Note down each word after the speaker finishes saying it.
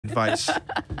advice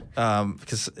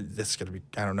because it's going to be,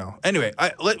 I don't know. Anyway,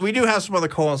 we do have some other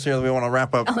calls here that we want to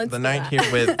wrap up the night here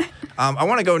with. I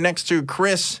want to go next to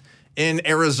Chris in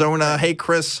Arizona. Hey,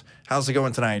 Chris, how's it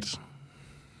going tonight?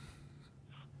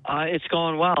 It's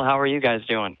going well. How are you guys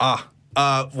doing?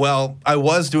 Well, I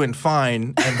was doing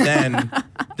fine, and then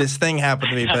this thing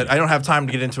happened to me, but I don't have time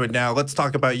to get into it now. Let's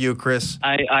talk about you, Chris.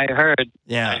 I heard.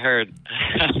 Yeah. I heard.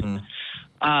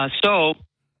 So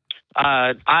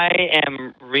I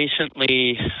am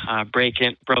recently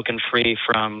broken free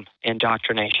from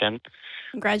indoctrination.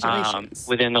 Congratulations.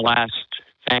 Within the last,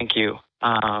 thank you,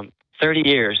 30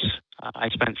 years. I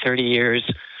spent 30 years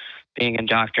being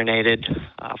indoctrinated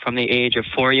from the age of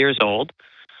 4 years old.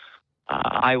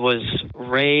 I was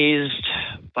raised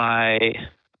by,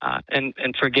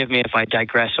 and forgive me if I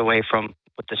digress away from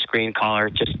what the screen caller,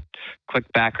 just quick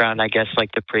background, I guess,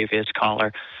 like the previous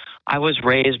caller. I was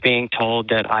raised being told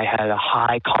that I had a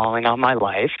high calling on my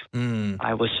life.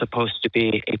 I was supposed to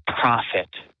be a prophet.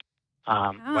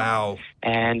 Wow.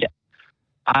 And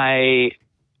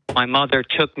my mother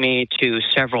took me to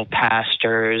several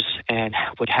pastors and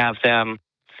would have them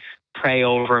pray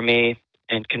over me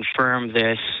and confirm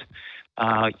this.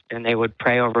 And they would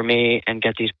pray over me and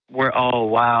get these, oh,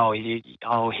 wow, he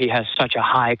has such a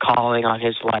high calling on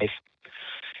his life.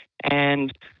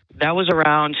 And that was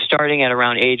starting at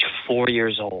around age 4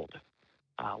 years old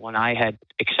when I had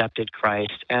accepted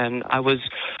Christ. And I was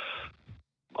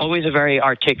always a very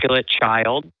articulate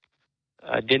child.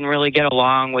 Didn't really get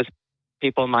along with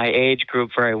people in my age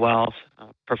group very well.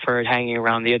 Preferred hanging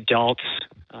around the adults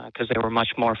because they were much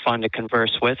more fun to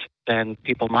converse with than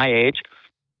people my age.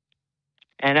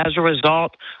 And as a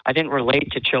result, I didn't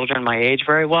relate to children my age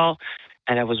very well,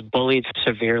 and I was bullied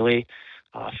severely,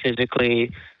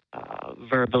 physically,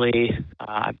 verbally.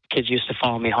 Kids used to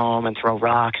follow me home and throw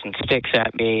rocks and sticks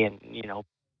at me and,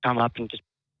 come up and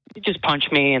just punch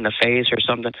me in the face or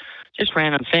something, just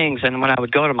random things. And when I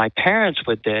would go to my parents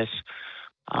with this,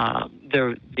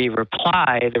 the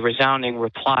resounding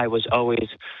reply was always,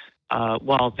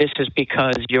 well, this is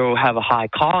because you have a high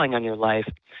calling on your life,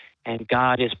 and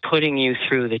God is putting you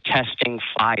through the testing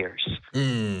fires.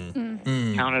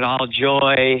 Count it all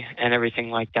joy and everything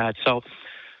like that. So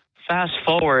fast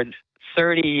forward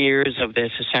 30 years of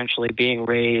this essentially being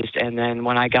raised, and then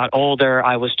when I got older,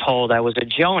 I was told I was a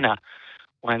Jonah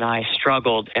when I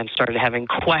struggled and started having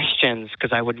questions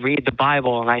because I would read the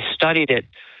Bible and I studied it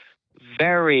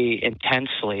very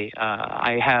intensely.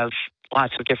 I have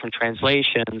lots of different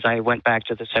translations. I went back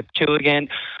to the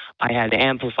Septuagint. I had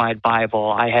Amplified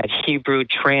Bible. I had Hebrew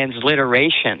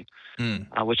transliteration,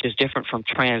 which is different from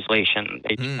translation.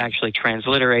 They actually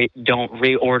transliterate, don't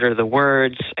reorder the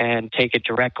words, and take it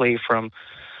directly from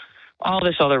all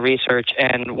this other research.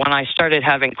 And when I started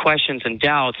having questions and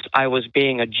doubts, I was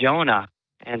being a Jonah.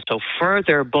 And so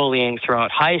further bullying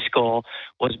throughout high school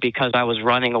was because I was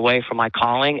running away from my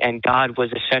calling, and God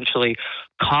was essentially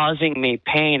causing me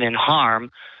pain and harm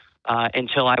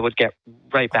until I would get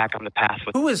right back on the path.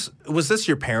 Was this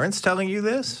your parents telling you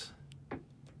this?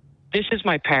 This is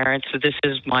my parents.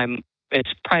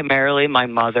 It's primarily my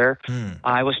mother.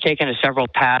 I was taken to several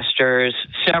pastors,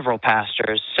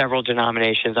 several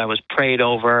denominations. I was prayed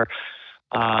over.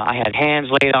 I had hands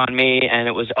laid on me, and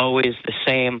it was always the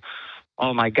same.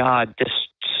 Oh my God,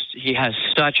 he has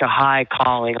such a high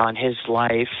calling on his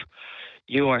life.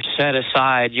 You are set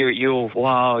aside. You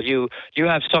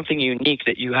have something unique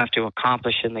that you have to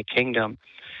accomplish in the kingdom.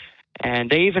 And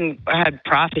they even had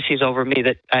prophecies over me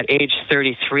that at age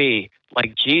 33,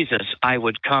 like Jesus, I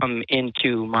would come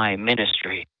into my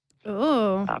ministry.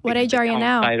 Oh, what age are you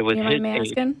now? You mind me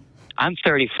asking? I'm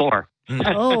 34.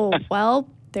 Oh, well,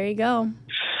 there you go.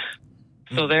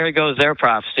 So there goes their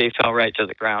prophecy. Fell right to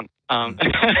the ground.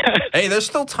 Hey, there's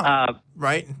still time,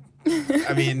 right?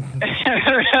 I mean,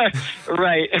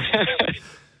 right.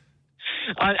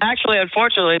 Actually,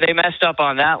 unfortunately, they messed up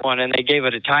on that one, and they gave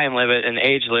it a time limit and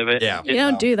age limit. Yeah, you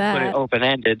don't do that. Put it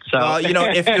open-ended. So, well,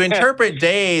 if you interpret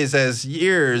days as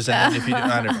years, and if you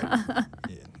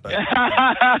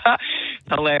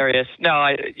hilarious.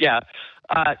 No,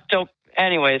 so,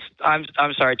 anyways, I'm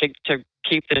sorry to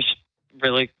keep this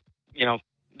really,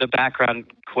 the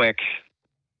background quick.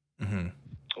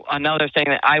 Another thing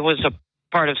that I was a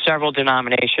part of several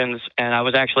denominations, and I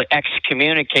was actually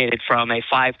excommunicated from a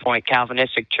 5-point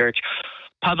Calvinistic church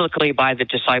publicly by the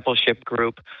discipleship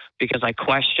group because I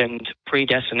questioned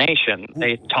predestination.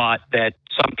 They taught that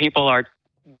some people are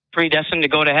predestined to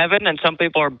go to heaven and some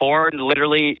people are born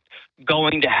literally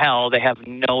going to hell. They have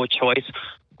no choice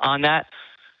on that.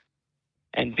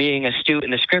 And being astute in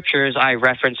the scriptures, I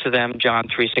referenced to them John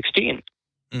 3:16.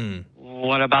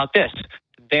 What about this?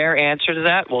 their answer to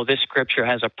that, well, this scripture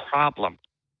has a problem.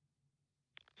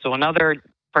 So another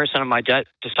person in my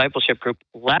discipleship group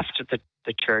left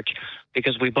the church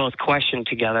because we both questioned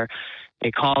together.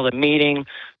 They called a meeting,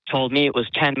 told me it was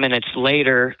 10 minutes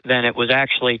later than it was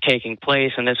actually taking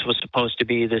place, and this was supposed to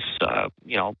be this,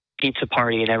 pizza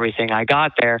party and everything. I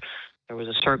got there. There was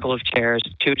a circle of chairs,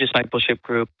 2 discipleship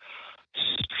group,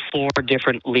 4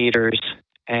 different leaders,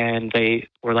 and they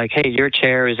were like, hey, your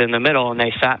chair is in the middle, and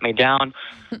they sat me down.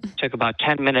 Took about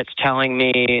 10 minutes telling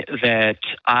me that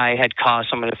I had caused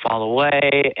someone to fall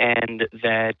away and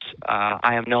that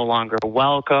I am no longer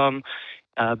welcome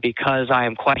because I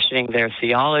am questioning their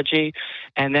theology.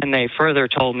 And then they further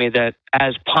told me that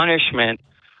as punishment,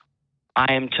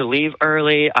 I am to leave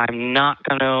early. I'm not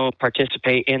going to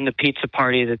participate in the pizza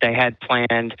party that they had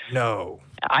planned. No.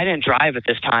 I didn't drive at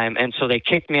this time, and so they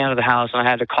kicked me out of the house, and I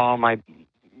had to call my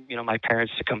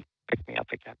parents to come pick me up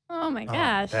again. Oh my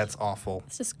gosh. That's awful.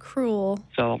 This is cruel.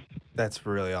 So that's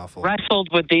really awful. Wrestled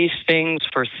with these things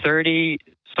for 30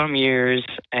 some years,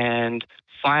 and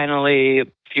finally a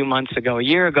few months ago, a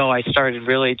year ago, I started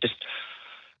really just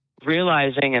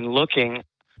realizing and looking.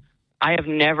 I have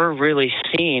never really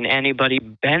seen anybody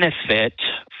benefit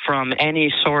from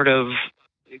any sort of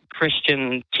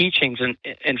Christian teachings. And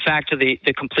in fact, the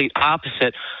complete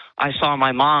opposite. I saw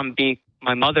my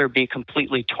mother be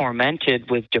completely tormented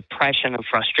with depression and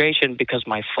frustration because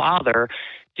my father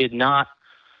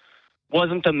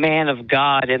wasn't the man of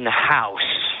God in the house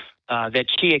that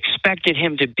she expected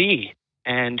him to be.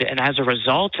 And as a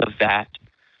result of that,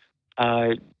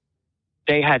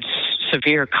 they had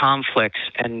severe conflicts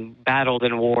and battled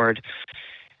and warred.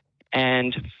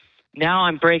 And now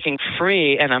I'm breaking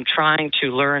free, and I'm trying to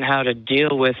learn how to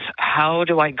deal with how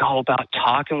do I go about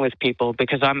talking with people,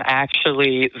 because I'm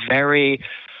actually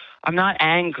I'm not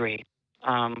angry.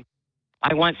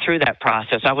 I went through that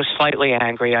process. I was slightly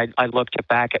angry. I looked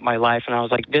back at my life, and I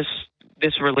was like,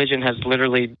 this religion has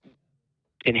literally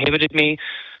inhibited me,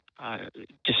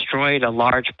 destroyed a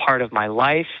large part of my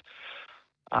life.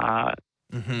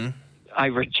 I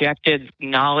rejected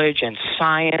knowledge and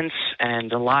science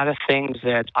and a lot of things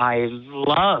that I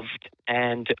loved.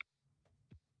 And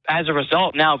as a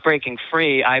result, now breaking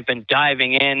free, I've been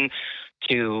diving in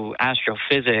to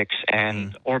astrophysics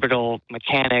and orbital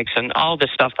mechanics and all the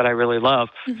stuff that I really love.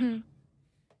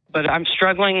 But I'm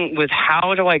struggling with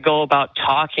how do I go about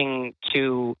talking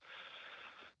to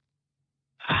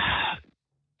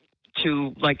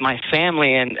like my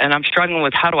family, and I'm struggling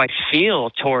with how do I feel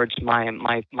towards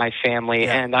my family.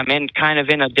 Yeah. And I'm in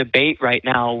a debate right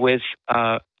now with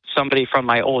somebody from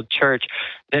my old church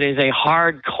that is a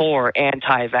hardcore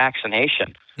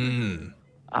anti-vaccination.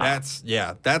 That's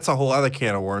a whole other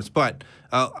can of worms. But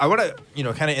I want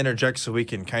to kind of interject so we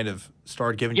can kind of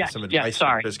start giving you some advice,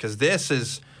 because this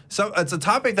is it's a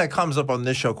topic that comes up on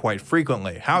this show quite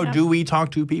frequently. How do we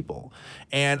talk to people?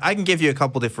 And I can give you a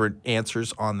couple different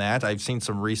answers on that. I've seen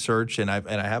some research, and I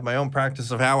have my own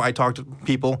practice of how I talk to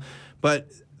people.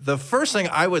 But the first thing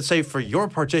I would say for your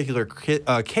particular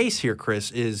case here,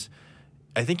 Chris, is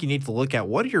I think you need to look at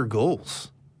what are your goals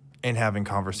in having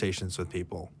conversations with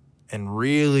people, and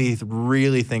really,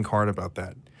 really think hard about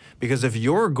that. Because if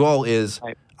your goal is,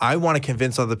 I want to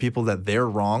convince other people that they're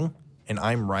wrong and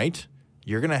I'm right,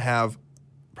 you're going to have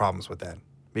problems with that,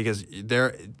 because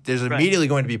there's immediately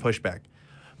going to be pushback.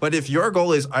 But if your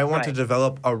goal is, I want to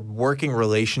develop a working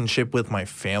relationship with my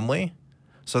family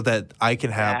so that I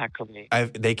can have,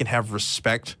 they can have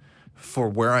respect for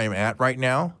where I'm at right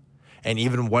now and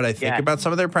even what I think about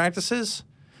some of their practices,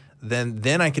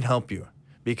 then I can help you.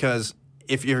 Because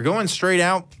if you're going straight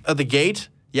out of the gate,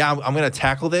 I'm going to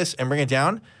tackle this and bring it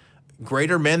down,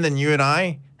 greater men than you and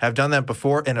I have done that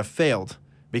before and have failed.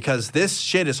 Because this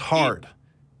shit is hard.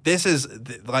 This is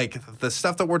like the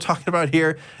stuff that we're talking about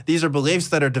here. These are beliefs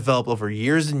that are developed over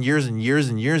years and years and years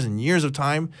and years and years of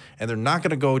time, and they're not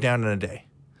going to go down in a day.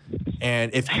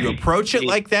 And if you approach it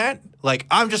like that, like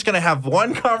I'm just going to have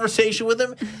one conversation with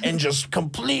them and just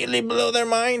completely blow their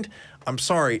mind, I'm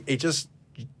sorry, it just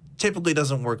typically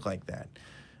doesn't work like that.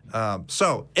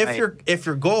 So if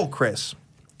your goal, Chris,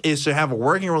 is to have a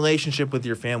working relationship with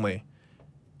your family,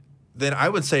 then I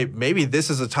would say maybe this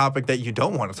is a topic that you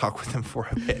don't want to talk with them for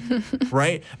a bit,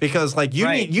 right? Because like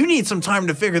you need some time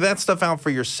to figure that stuff out for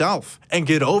yourself and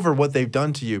get over what they've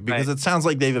done to you, because it sounds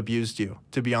like they've abused you,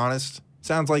 to be honest.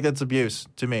 Sounds like that's abuse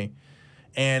to me.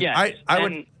 And I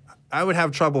would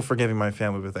have trouble forgiving my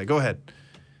family with that. Go ahead.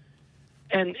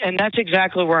 And that's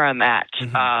exactly where I'm at.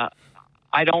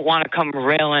 I don't want to come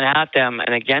railing at them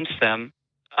and against them,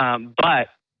 but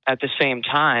at the same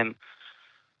time,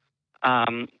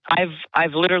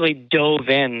 I've literally dove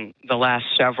in the last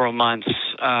several months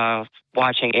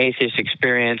watching Atheist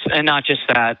Experience, and not just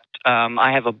that.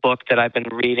 I have a book that I've been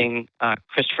reading,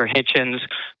 Christopher Hitchens,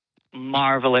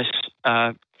 marvelous.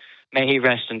 May he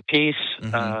rest in peace.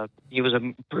 He was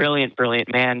a brilliant,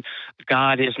 brilliant man.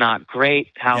 God is not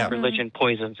great. How religion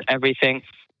poisons everything.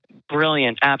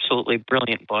 Brilliant, absolutely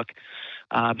brilliant book.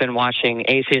 I've been watching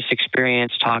Atheist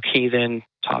Experience, Talk Heathen,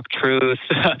 Talk Truth,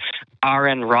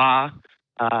 R.N. Ra,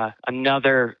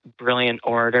 another brilliant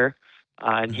orator.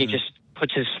 And he just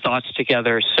puts his thoughts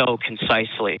together so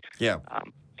concisely. Yeah.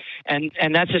 And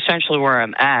that's essentially where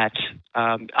I'm at.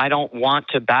 I don't want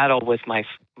to battle with my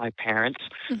parents.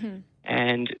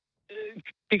 And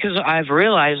because I've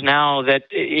realized now that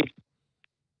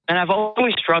and I've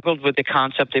always struggled with the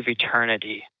concept of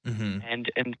eternity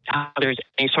and how there's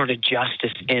any sort of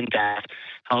justice in that.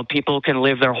 How people can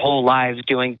live their whole lives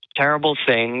doing terrible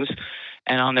things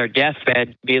and on their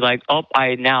deathbed be like, oh,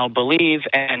 I now believe,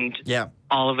 and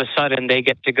all of a sudden they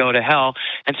get to go to hell.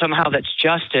 And somehow that's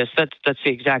justice. That's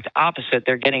the exact opposite.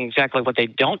 They're getting exactly what they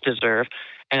don't deserve.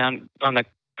 And on the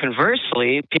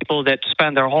conversely, people that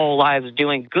spend their whole lives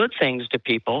doing good things to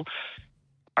people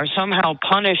are somehow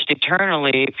punished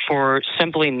eternally for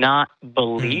simply not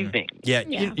believing.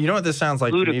 You know what this sounds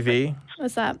like to me, V?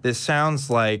 What's that? This sounds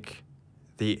like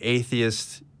the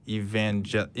atheist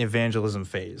evangelism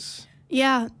phase.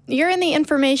 Yeah, you're in the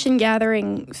information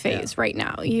gathering phase right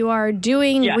now. You are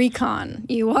doing recon.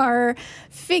 You are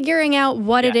figuring out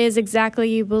what it is exactly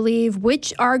you believe,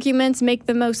 which arguments make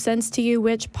the most sense to you,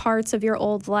 which parts of your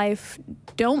old life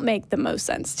don't make the most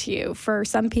sense to you. For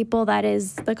some people, that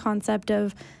is the concept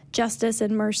of justice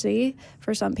and mercy.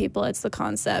 For some people, it's the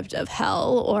concept of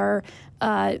hell or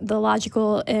the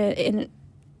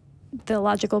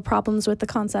logical problems with the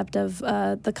concept of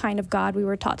the kind of God we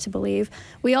were taught to believe.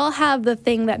 We all have the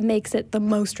thing that makes it the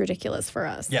most ridiculous for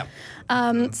us.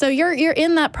 So you're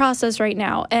in that process right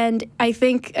now, and I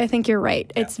think you're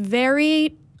right. It's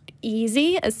very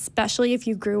easy, especially if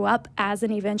you grew up as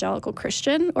an evangelical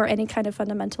Christian or any kind of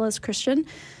fundamentalist Christian,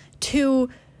 to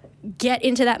get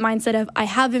into that mindset of, I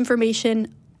have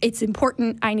information, it's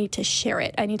important, I need to share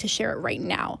it. I need to share it right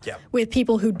now with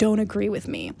people who don't agree with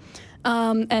me.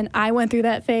 And I went through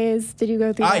that phase. Did you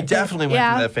go through that phase? I definitely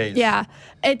went through that phase. Yeah.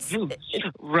 It's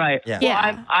right.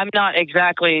 Well, I'm not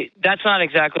exactly, that's not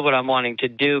exactly what I'm wanting to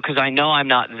do, because I know I'm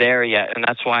not there yet, and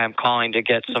that's why I'm calling to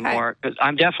get some more, because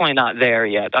I'm definitely not there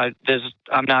yet.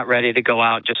 I'm not ready to go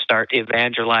out and just start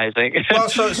evangelizing. Well,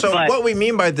 so what we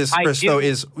mean by this, Chris, though,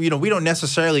 is, we don't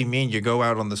necessarily mean you go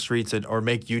out on the streets or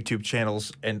make YouTube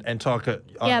channels and talk on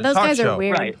a those talk guys show. are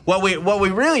weird. Right. What we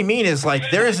really mean is, like,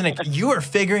 you are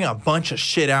figuring a bunch of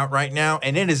shit out right now,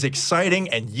 and it is exciting,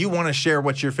 and you want to share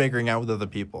what you're figuring out with other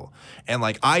people. And,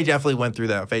 like, I definitely went through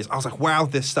that phase. I was like, wow,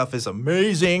 this stuff is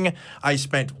amazing. I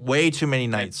spent way too many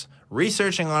nights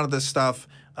researching a lot of this stuff,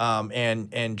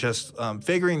 and just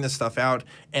figuring this stuff out.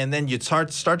 And then you start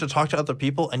to talk to other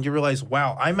people, and you realize,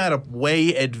 wow, I'm at a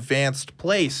way advanced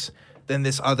place than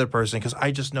this other person, because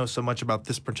I just know so much about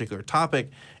this particular topic.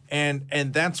 And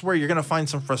that's where you're going to find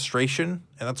some frustration,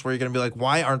 and that's where you're going to be like,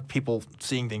 why aren't people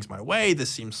seeing things my way? This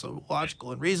seems so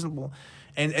logical and reasonable.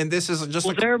 And this is just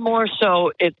they're more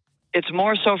so, it's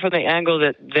more so from the angle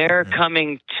that they're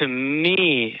coming to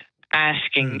me,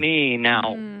 asking me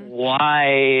now,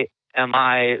 why am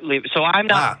I leaving? So I'm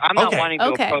not wanting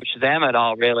to approach them at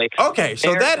all, really. Okay,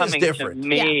 so they're that is different. To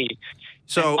me.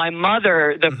 So and my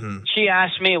mother, she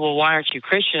asked me, well, why aren't you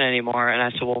Christian anymore? And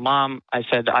I said, well, Mom, I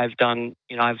said, I've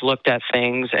looked at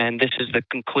things, and this is the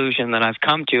conclusion that I've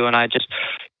come to, and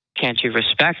can't you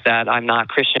respect that? I'm not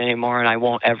Christian anymore, and I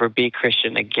won't ever be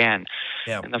Christian again.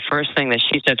 And the first thing that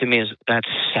she said to me is, that's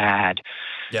sad.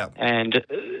 And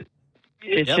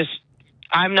it's just,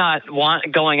 I'm not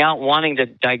going out wanting to,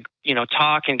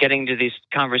 talk and getting to these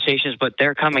conversations, but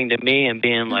they're coming to me and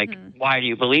being like, why do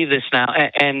you believe this now?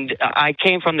 And I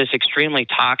came from this extremely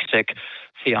toxic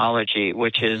theology,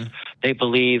 which is they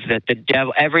believe that the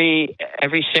devil, every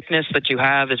sickness that you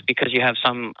have is because you have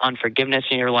some unforgiveness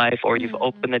in your life, or you've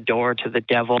opened the door to the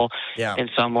devil in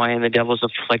some way, and the devil's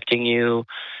afflicting you.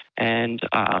 And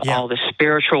all the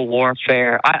spiritual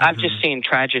warfare. I've just seen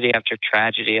tragedy after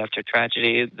tragedy after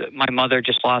tragedy. My mother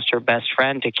just lost her best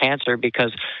friend to cancer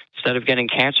because instead of getting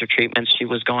cancer treatments, she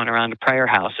was going around to prayer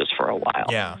houses for a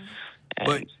while.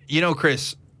 But,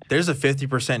 Chris, there's a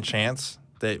 50% chance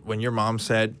that when your mom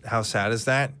said, how sad is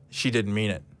that, she didn't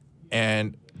mean it.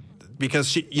 And because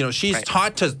she's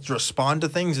taught to respond to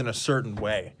things in a certain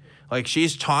way. Like,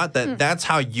 she's taught that that's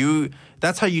how you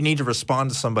need to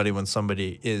respond to somebody when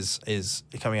somebody is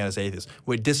coming out as atheist,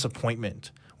 with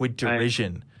disappointment, with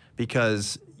derision,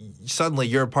 because suddenly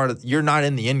you're not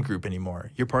in the in group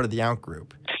anymore. You're part of the out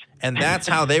group. And that's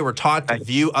how they were taught to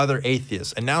view other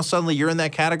atheists. And now suddenly you're in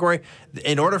that category.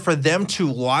 In order for them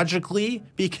to logically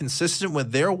be consistent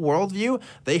with their worldview,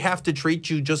 they have to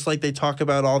treat you just like they talk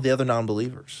about all the other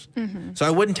non-believers. So I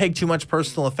wouldn't take too much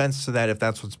personal offense to that if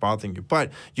that's what's bothering you.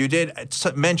 But you did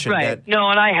mention that.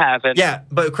 No, and I haven't. Yeah,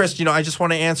 but Chris, I just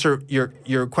want to answer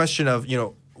your question of,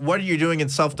 what are you doing in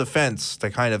self-defense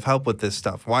to kind of help with this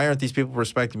stuff? Why aren't these people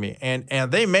respecting me? And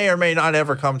they may or may not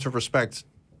ever come to respect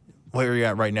where you're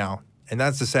at right now, and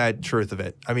that's the sad truth of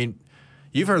it. I mean,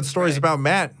 you've heard stories about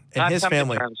Matt and his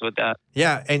family. I've come to terms with that.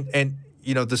 Yeah, and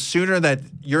the sooner that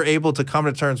you're able to come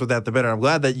to terms with that, the better. I'm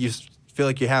glad that you feel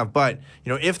like you have. But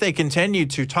if they continue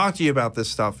to talk to you about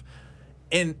this stuff,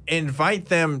 invite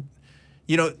them.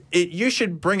 You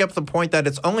should bring up the point that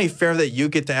it's only fair that you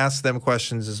get to ask them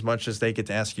questions as much as they get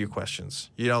to ask you questions.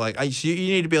 You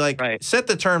need to be like, set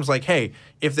the terms like, hey,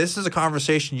 if this is a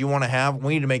conversation you want to have,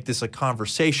 we need to make this a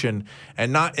conversation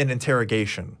and not an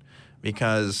interrogation,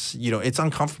 because, it's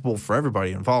uncomfortable for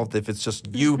everybody involved if it's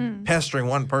just you pestering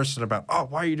one person about, oh,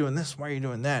 why are you doing this? Why are you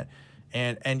doing that?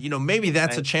 And maybe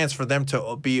that's a chance for them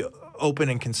to be open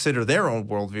and consider their own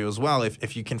worldview as well,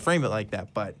 if you can frame it like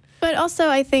that. But also,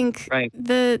 I think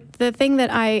the thing that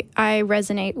I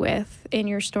resonate with in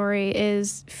your story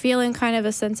is feeling kind of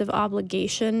a sense of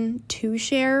obligation to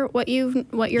share what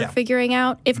you're figuring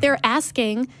out. If they're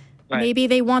asking, maybe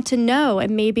they want to know,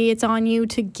 and maybe it's on you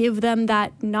to give them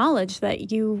that knowledge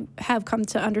that you have come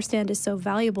to understand is so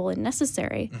valuable and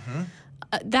necessary.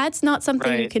 That's not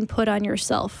something you can put on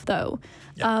yourself, though.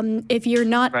 If you're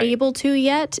not able to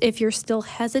yet, if you're still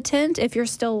hesitant, if you're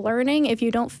still learning, if you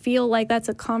don't feel like that's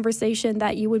a conversation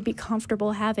that you would be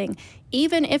comfortable having,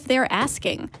 even if they're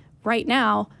asking right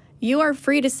now, you are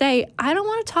free to say, I don't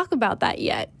want to talk about that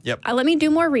yet. Let me do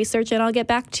more research and I'll get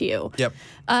back to you.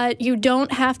 You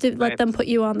don't have to let them put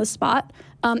you on the spot.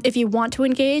 If you want to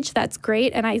engage, that's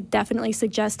great. And I definitely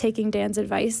suggest taking Dan's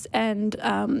advice and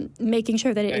making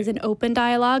sure that it is an open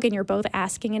dialogue and you're both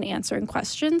asking and answering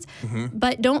questions.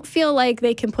 But don't feel like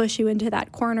they can push you into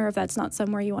that corner if that's not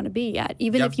somewhere you want to be yet,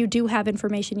 even if you do have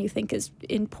information you think is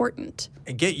important.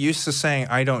 Get used to saying,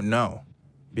 I don't know.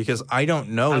 Because I don't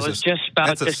know. I was just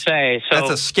about to say. So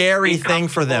that's a scary thing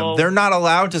for them. They're not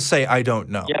allowed to say, I don't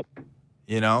know.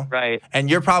 Right. And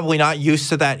you're probably not used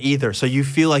to that either. So you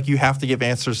feel like you have to give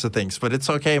answers to things. But it's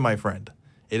okay, my friend.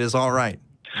 It is all right.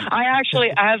 I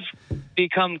actually have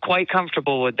become quite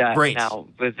comfortable with that now,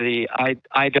 with the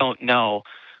I don't know.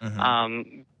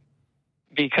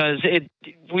 Because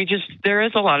there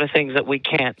is a lot of things that we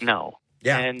can't know.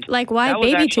 And like why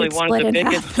baby tube split in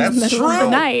half in the middle of the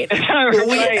night. Will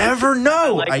we ever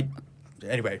know?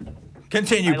 Anyway,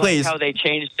 continue, please. I like how they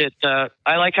changed it.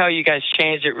 I like how you guys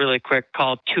changed it really quick,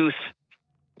 called Tooth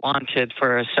Wanted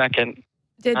for a second.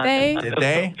 Did they? Did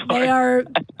they? They are.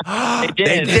 They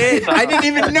did. They did. I didn't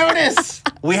even notice.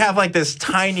 We have like this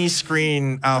tiny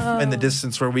screen off in the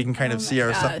distance where we can kind of see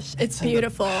ourselves. It's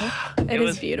beautiful. It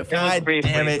is beautiful. God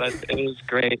damn it. But it was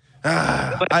great.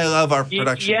 I love our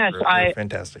production group. They're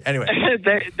fantastic. Anyway.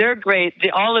 they're great.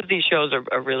 All of these shows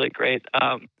are really great.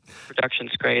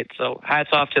 Production's great. So hats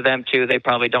off to them, too. They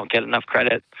probably don't get enough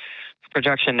credit.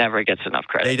 Production never gets enough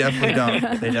credit. They definitely don't.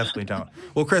 They definitely don't.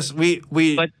 Well, Chris, we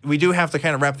do have to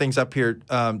kind of wrap things up here,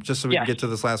 just so we can get to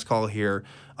this last call here.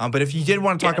 But if you did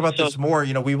want to talk about this more,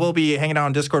 we will be hanging out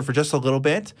on Discord for just a little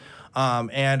bit.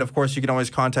 And of course, you can always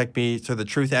contact me to the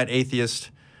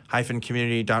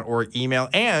truth@atheist-community.org email.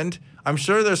 And I'm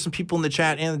sure there's some people in the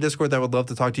chat and the Discord that would love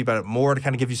to talk to you about it more, to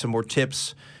kind of give you some more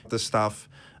tips, this stuff.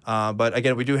 But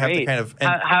again, we do have to kind of.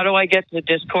 How do I get to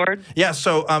Discord? Yeah,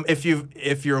 so if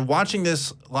you're watching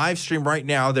this live stream right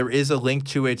now, there is a link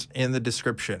to it in the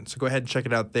description. So go ahead and check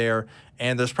it out there.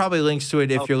 And there's probably links to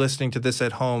it if you're listening to this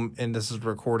at home and this is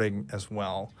recording as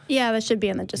well. Yeah, that should be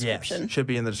in the description. Yes, should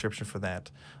be in the description for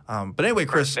that. But anyway,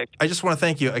 Chris, I just want to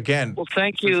thank you again. Well,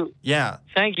 thank you. Yeah.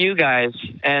 Thank you, guys.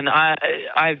 And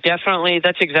I've definitely,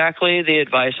 that's exactly the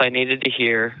advice I needed to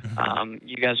hear.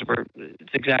 You guys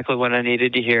it's exactly what I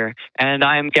needed to hear. And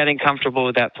I'm getting comfortable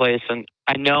with that place. And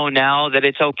I know now that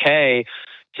it's okay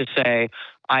to say,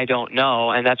 I don't know.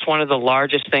 And that's one of the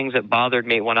largest things that bothered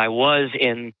me when I was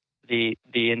in the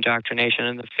indoctrination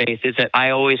and the faith, is that I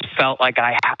always felt like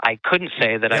I couldn't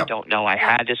say that I don't know. I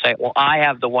had to say, well, I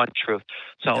have the one truth.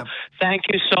 So thank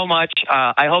you so much.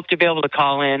 I hope to be able to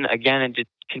call in again and to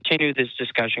continue this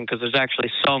discussion, because there's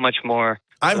actually so much more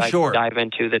I can dive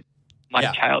into that my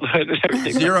childhood and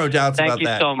everything. Zero doubts about that. Thank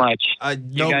you so much.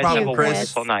 No you guys problem, have a Chris.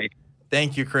 wonderful night.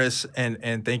 Thank you, Chris,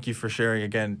 and thank you for sharing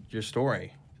again your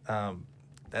story.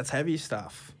 That's heavy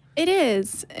stuff. It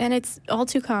is, and it's all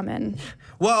too common.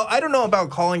 Well, I don't know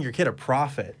about calling your kid a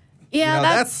prophet. Yeah, you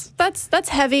know, that's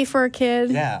heavy for a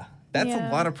kid. Yeah, that's a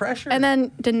lot of pressure. And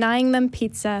then denying them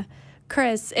pizza.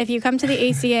 Chris, if you come to the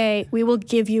ACA, we will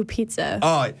give you pizza.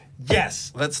 Oh,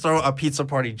 yes. Let's throw a pizza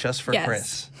party just for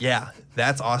Chris. Yeah,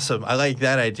 that's awesome. I like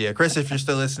that idea. Chris, if you're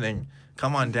still listening,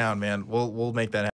 come on down, man. We'll make that happen.